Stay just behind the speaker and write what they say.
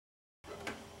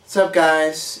What's up,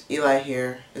 guys? Eli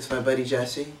here. It's my buddy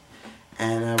Jesse,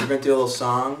 and we're going to do a little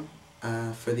song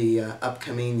for the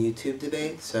upcoming YouTube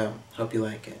debate, so hope you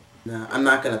like it. No, I'm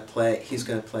not going to play. He's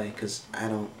going to play because I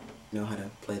don't know how to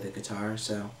play the guitar,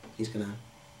 so he's going to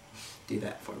do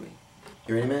that for me.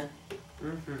 You ready, man?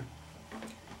 Mm-hmm.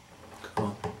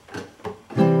 Cool.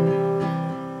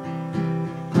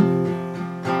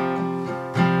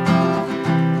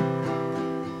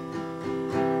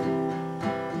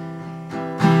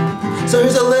 So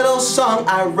here's a little song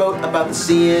I wrote about the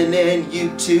CNN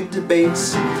YouTube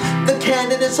debates. The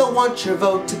candidates all want your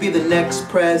vote to be the next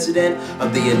president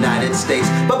of the United States.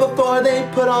 But before they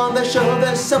put on their show,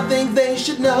 there's something they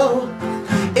should know.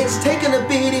 It's taken a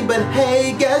beating, but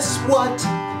hey, guess what?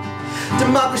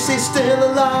 Democracy's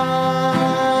still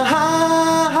alive.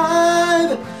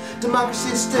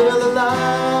 Democracy's still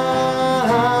alive.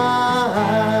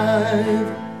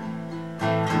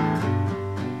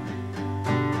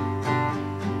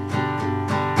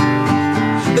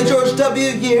 The George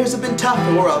W. years have been tough,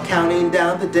 and we're all counting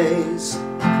down the days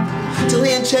till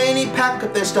he and Cheney pack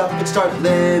up their stuff and start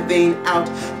living out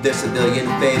their civilian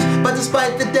phase. But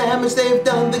despite the damage they've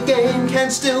done, the game can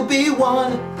still be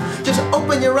won. Just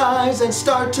open your eyes and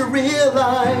start to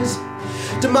realize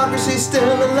democracy's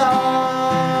still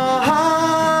alive.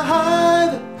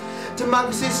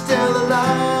 Democracy's still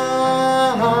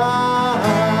alive.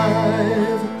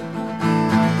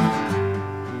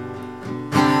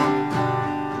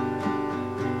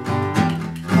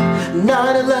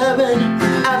 9/11,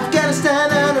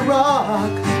 Afghanistan and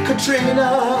Iraq,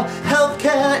 Katrina,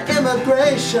 healthcare,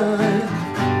 immigration.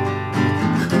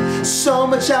 So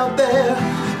much out there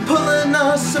pulling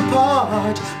us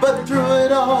apart, but through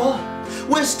it all,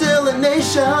 we're still a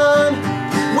nation.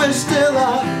 We're still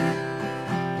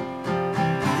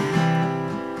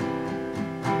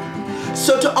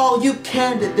So to all you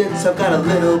candidates, I've got a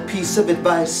little piece of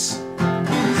advice.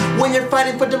 When you're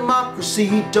fighting for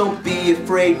democracy, don't be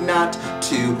afraid not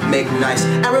to make nice.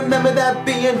 And remember that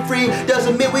being free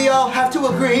doesn't mean we all have to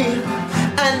agree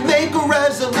and make a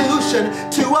resolution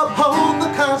to uphold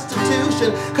the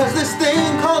Constitution. Cause this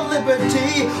thing called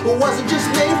liberty wasn't just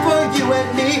made for you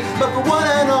and me, but for one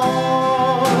and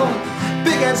all,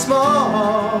 big and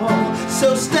small.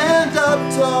 So stand up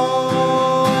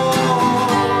tall.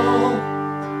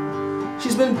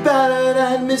 She's been battered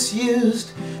and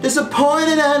misused,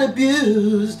 disappointed and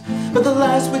abused, but the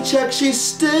last we checked she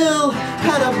still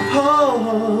had a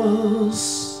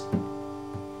pulse.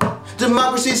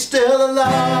 Democracy's still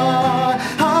alive.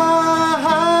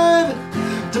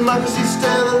 Democracy's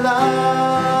still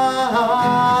alive.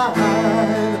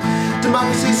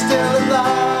 Democracy's still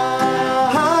alive.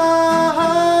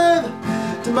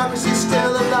 Democracy's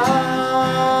still alive.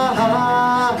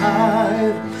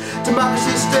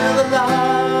 Democracy's still alive.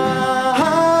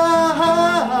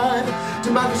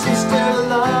 Democracy's still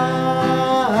alive.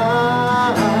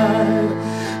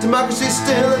 Democracy's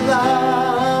still alive.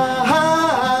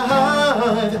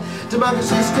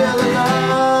 Democracy's still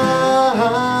alive.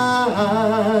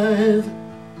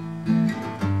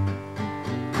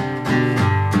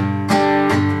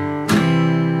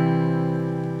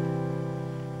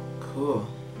 Cool.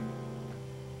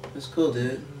 That's cool,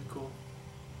 dude. Cool.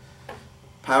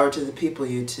 Power to the people,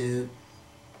 YouTube.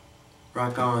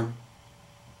 Rock on.